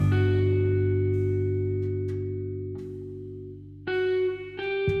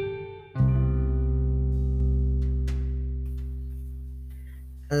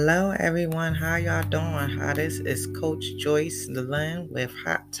Hello, everyone. How y'all doing? This is Coach Joyce Lelin with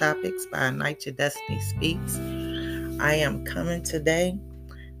Hot Topics by Night Your Destiny Speaks. I am coming today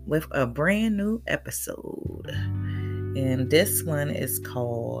with a brand new episode, and this one is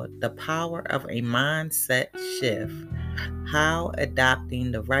called The Power of a Mindset Shift: How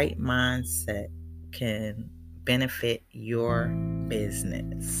Adopting the Right Mindset Can Benefit Your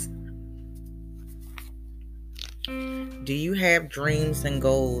Business. Do you have dreams and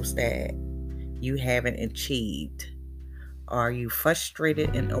goals that you haven't achieved? Are you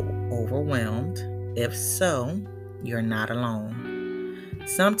frustrated and overwhelmed? If so, you're not alone.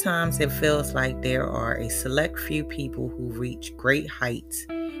 Sometimes it feels like there are a select few people who reach great heights,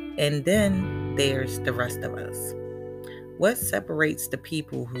 and then there's the rest of us. What separates the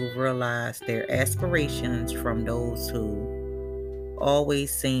people who realize their aspirations from those who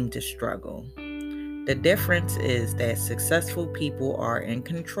always seem to struggle? The difference is that successful people are in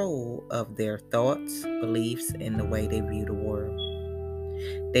control of their thoughts, beliefs, and the way they view the world.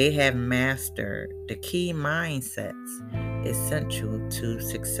 They have mastered the key mindsets essential to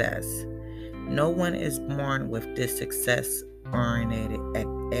success. No one is born with this success-oriented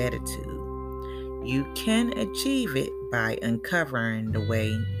attitude. You can achieve it by uncovering the way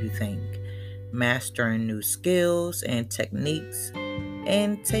you think, mastering new skills and techniques,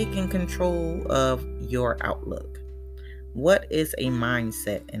 and taking control of your outlook. What is a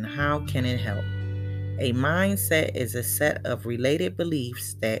mindset and how can it help? A mindset is a set of related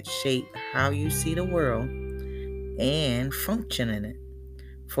beliefs that shape how you see the world and function in it.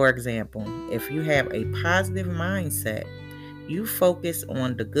 For example, if you have a positive mindset, you focus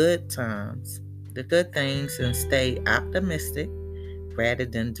on the good times, the good things, and stay optimistic rather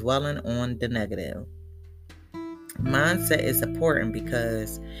than dwelling on the negative. Mindset is important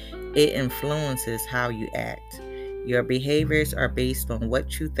because it influences how you act. Your behaviors are based on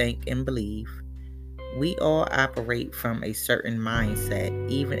what you think and believe. We all operate from a certain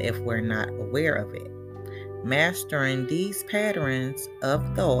mindset, even if we're not aware of it. Mastering these patterns of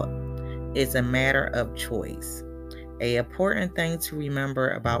thought is a matter of choice. An important thing to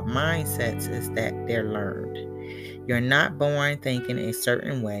remember about mindsets is that they're learned. You're not born thinking a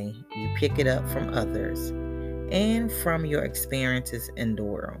certain way. You pick it up from others and from your experiences in the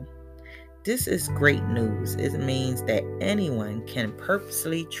world. This is great news. It means that anyone can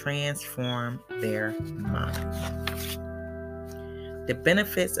purposely transform their mind. The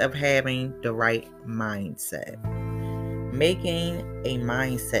benefits of having the right mindset. Making a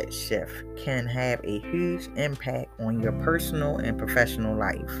mindset shift can have a huge impact on your personal and professional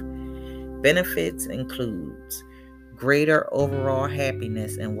life. Benefits includes greater overall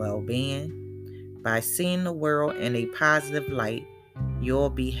happiness and well-being. By seeing the world in a positive light, you'll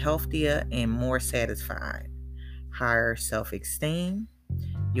be healthier and more satisfied. Higher self-esteem.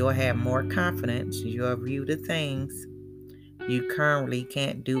 You'll have more confidence. You'll view the things you currently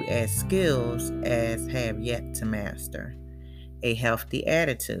can't do as skills as have yet to master. A healthy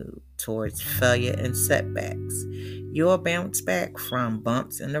attitude towards failure and setbacks. You'll bounce back from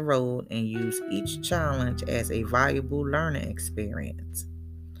bumps in the road and use each challenge as a valuable learning experience.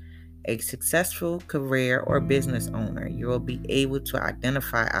 A successful career or business owner, you will be able to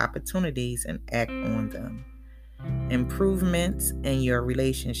identify opportunities and act on them. Improvements in your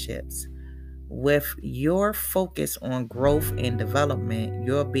relationships. With your focus on growth and development,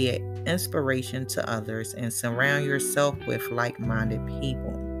 you'll be an inspiration to others and surround yourself with like-minded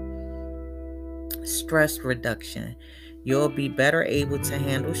people. Stress reduction. You'll be better able to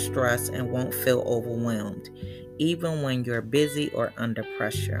handle stress and won't feel overwhelmed, even when you're busy or under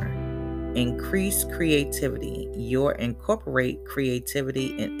pressure. Increase creativity. You'll incorporate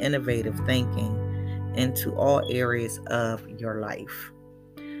creativity and innovative thinking into all areas of your life.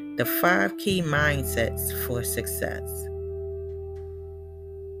 The 5 key mindsets for success.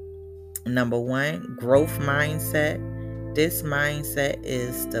 Number 1, growth mindset. This mindset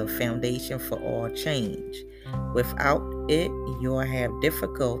is the foundation for all change. Without it, you'll have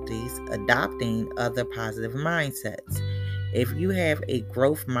difficulties adopting other positive mindsets. If you have a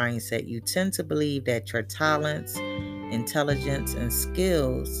growth mindset, you tend to believe that your talents, intelligence, and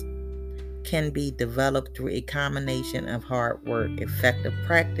skills can be developed through a combination of hard work, effective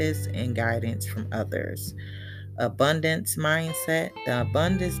practice, and guidance from others. Abundance mindset. The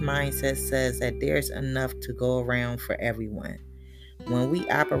abundance mindset says that there's enough to go around for everyone. When we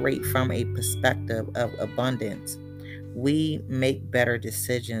operate from a perspective of abundance, we make better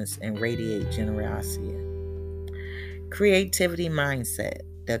decisions and radiate generosity. Creativity mindset.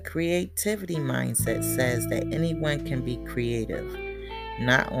 The creativity mindset says that anyone can be creative,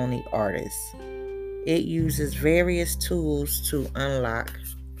 not only artists. It uses various tools to unlock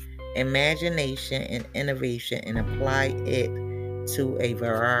imagination, and innovation and apply it to a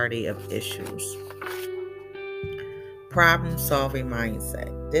variety of issues. Problem solving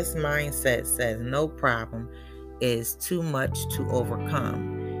mindset. This mindset says no problem is too much to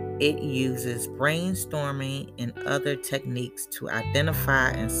overcome. It uses brainstorming and other techniques to identify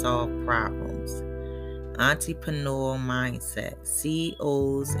and solve problems. Entrepreneurial mindset.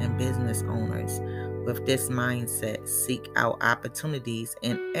 CEOs and business owners with this mindset seek out opportunities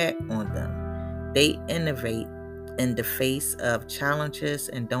and act on them. They innovate in the face of challenges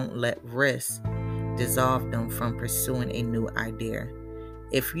and don't let risk dissolve them from pursuing a new idea.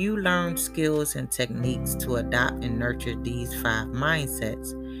 If you learn skills and techniques to adopt and nurture these 5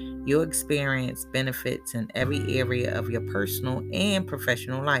 mindsets, you'll experience benefits in every area of your personal and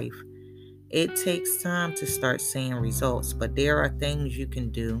professional life. It takes time to start seeing results, but there are things you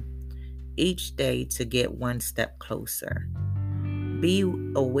can do each day to get one step closer. Be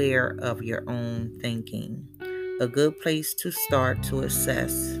aware of your own thinking. A good place to start to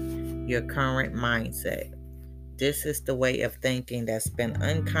assess your current mindset. This is the way of thinking that's been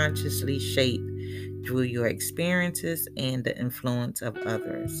unconsciously shaped through your experiences and the influence of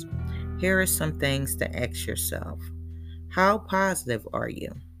others. Here are some things to ask yourself. How positive are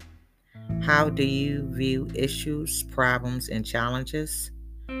you? How do you view issues, problems, and challenges?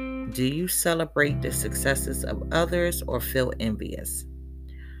 Do you celebrate the successes of others or feel envious?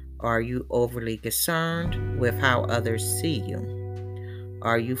 Are you overly concerned with how others see you?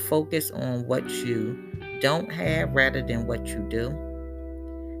 Are you focused on what you don't have rather than what you do?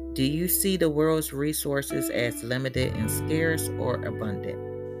 Do you see the world's resources as limited and scarce or abundant?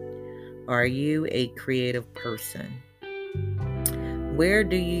 Are you a creative person? Where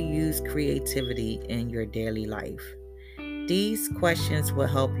do you use creativity in your daily life? These questions will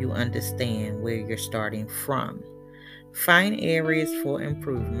help you understand where you're starting from. Find areas for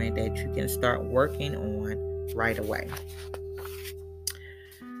improvement that you can start working on right away.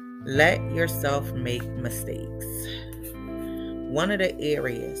 Let yourself make mistakes. One of the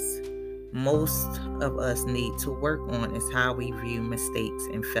areas most of us need to work on is how we view mistakes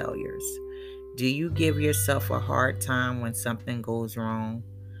and failures. Do you give yourself a hard time when something goes wrong?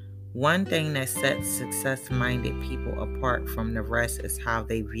 One thing that sets success-minded people apart from the rest is how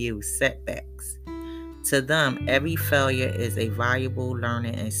they view setbacks. To them, every failure is a valuable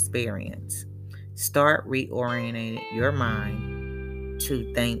learning experience. Start reorienting your mind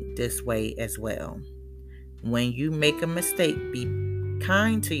to think this way as well. When you make a mistake, be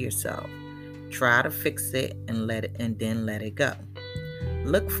kind to yourself. Try to fix it and then let it go.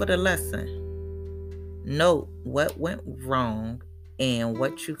 Look for the lesson. Note what went wrong and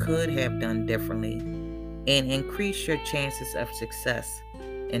what you could have done differently, and increase your chances of success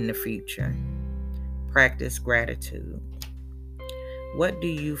in the future. Practice gratitude. What do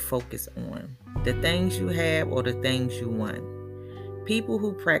you focus on? The things you have or the things you want? People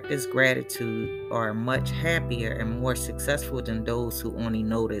who practice gratitude are much happier and more successful than those who only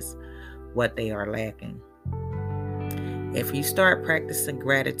notice what they are lacking. If you start practicing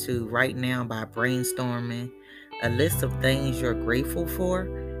gratitude right now by brainstorming a list of things you're grateful for,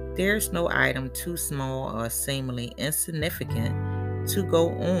 there's no item too small or seemingly insignificant to go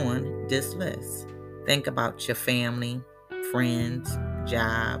on this list. Think about your family, friends,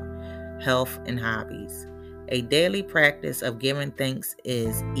 job, health, and hobbies. A daily practice of giving thanks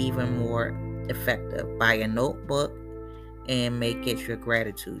is even more effective. Buy a notebook and make it your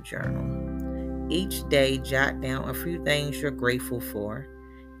gratitude journal. Each day, jot down a few things you're grateful for.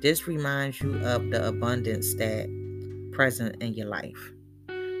 This reminds you of the abundance that's present in your life.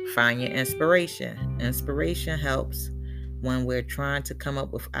 Find your inspiration. Inspiration helps when we're trying to come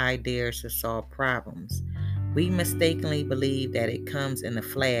up with ideas to solve problems. We mistakenly believe that it comes in a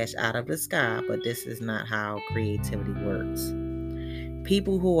flash out of the sky, but this is not how creativity works.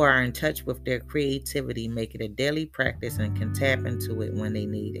 People who are in touch with their creativity make it a daily practice and can tap into it when they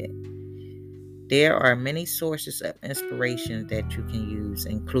need it. There are many sources of inspiration that you can use,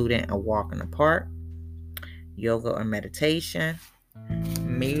 including a walk in the park, yoga or meditation,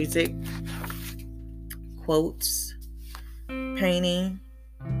 music, quotes, painting,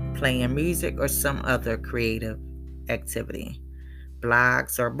 playing music, or some other creative activity.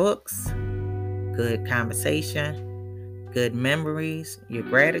 Blogs or books, good conversation, good memories, your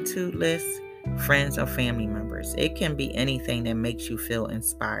gratitude list, friends or family members. It can be anything that makes you feel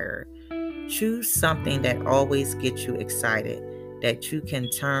inspired. Choose something that always gets you excited, that you can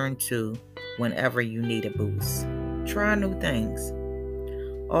turn to whenever you need a boost. Try new things.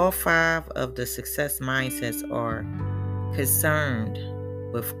 All 5 of the success mindsets are concerned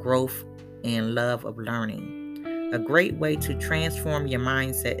with growth and love of learning. A great way to transform your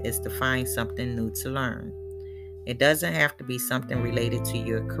mindset is to find something new to learn. It doesn't have to be something related to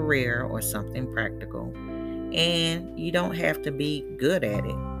your career or something practical, and you don't have to be good at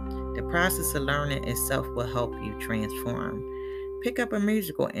it. The process of learning itself will help you transform. Pick up a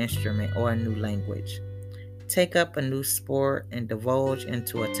musical instrument or a new language. Take up a new sport and divulge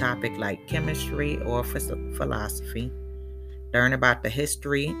into a topic like chemistry or philosophy. Learn about the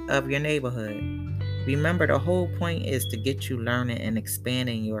history of your neighborhood. Remember, the whole point is to get you learning and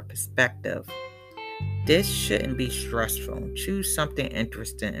expanding your perspective. This shouldn't be stressful. Choose something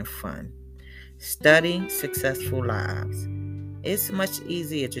interesting and fun. Study successful lives. It's much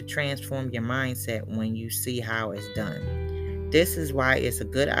easier to transform your mindset when you see how it's done. This is why it's a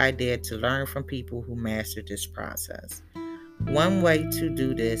good idea to learn from people who master this process. One way to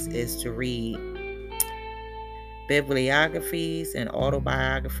do this is to read bibliographies and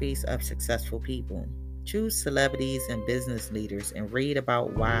autobiographies of successful people. Choose celebrities and business leaders and read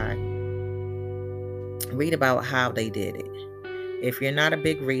about how they did it. If you're not a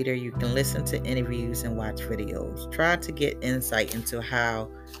big reader, you can listen to interviews and watch videos. Try to get insight into how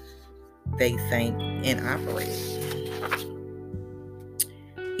they think and operate.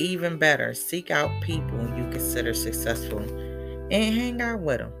 Even better, seek out people you consider successful and hang out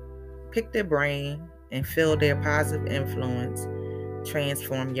with them. Pick their brain and feel their positive influence.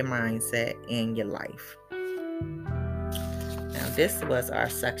 Transform your mindset and your life. Now, this was our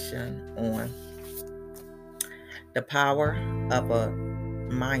section on the power of a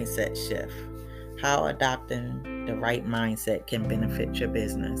mindset shift. How adopting the right mindset can benefit your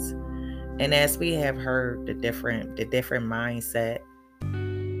business. And as we have heard the different mindset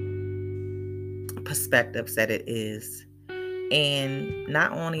perspectives that it is. And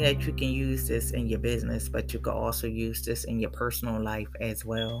not only that you can use this in your business, but you can also use this in your personal life as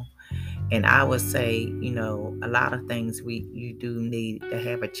well. And I would say, a lot of things you do need to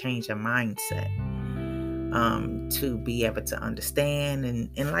have a change of mindset. To be able to understand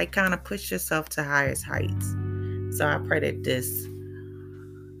and like kind of push yourself to highest heights. So I pray that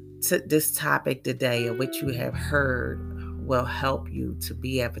this topic today, of which you have heard, will help you to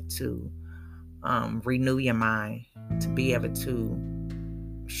be able to renew your mind, to be able to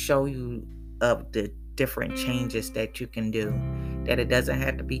show you of the different changes that you can do, that it doesn't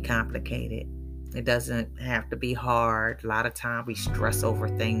have to be complicated. It doesn't have to be hard. A lot of times we stress over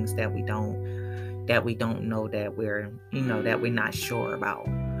things that we don't know, that we're not sure about,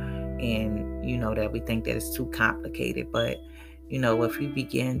 and that we think that it's too complicated. But if you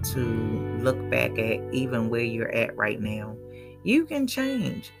begin to look back at even where you're at right now, you can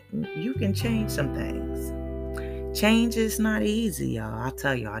change some things. Change is not easy, y'all. I'll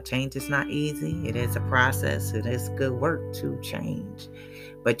tell y'all, change is not easy. It is a process. It is good work to change,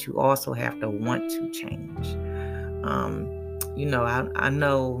 but you also have to want to change. I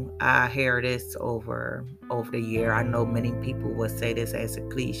know I hear this over the year. I know many people will say this as a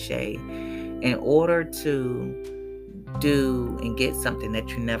cliche. In order to do and get something that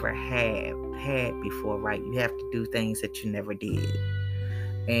you never had before, right? You have to do things that you never did.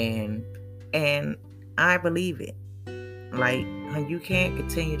 And I believe it. Like, you can't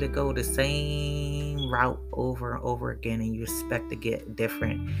continue to go the same route over and over again and you expect to get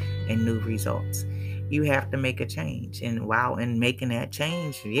different and new results. You have to make a change. And while in making that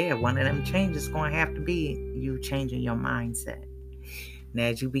change, one of them changes is going to have to be you changing your mindset. And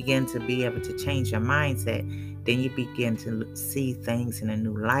as you begin to be able to change your mindset, then you begin to see things in a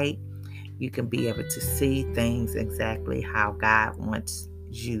new light. You can be able to see things exactly how God wants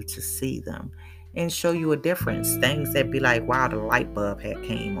you to see them and show you a difference. Things that be like, wow, the light bulb had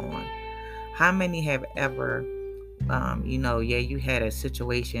came on. How many have ever, you had a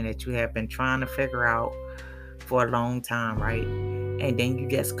situation that you have been trying to figure out for a long time, right? And then you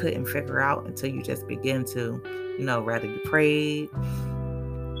just couldn't figure out until you just begin to, rather you prayed,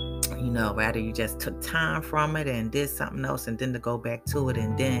 rather you just took time from it and did something else and then to go back to it.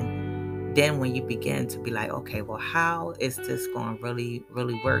 And then when you begin to be like, okay, well, how is this going to really,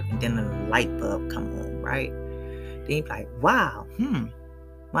 really work? And then the light bulb come on, right? Then you be like, wow.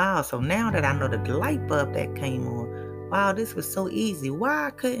 So now that I know the light bulb that came on, wow, this was so easy.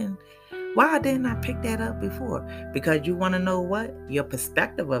 Why didn't I pick that up before? Because you want to know what? Your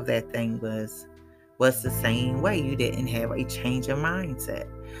perspective of that thing was the same way. You didn't have a change of mindset.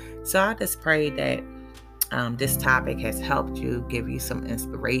 So I just pray that this topic has helped you, give you some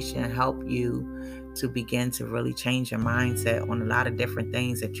inspiration, help you to begin to really change your mindset on a lot of different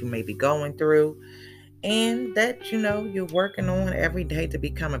things that you may be going through, and that you're working on every day to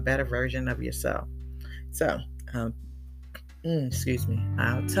become a better version of yourself. So Excuse me.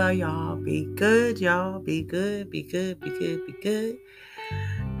 I'll tell y'all, be good, y'all. Be good, be good, be good, be good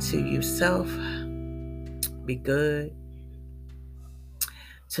to yourself. Be good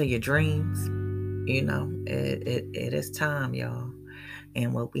to your dreams. You know, it is time, y'all.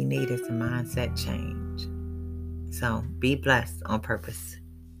 And what we need is a mindset change. So be blessed on purpose.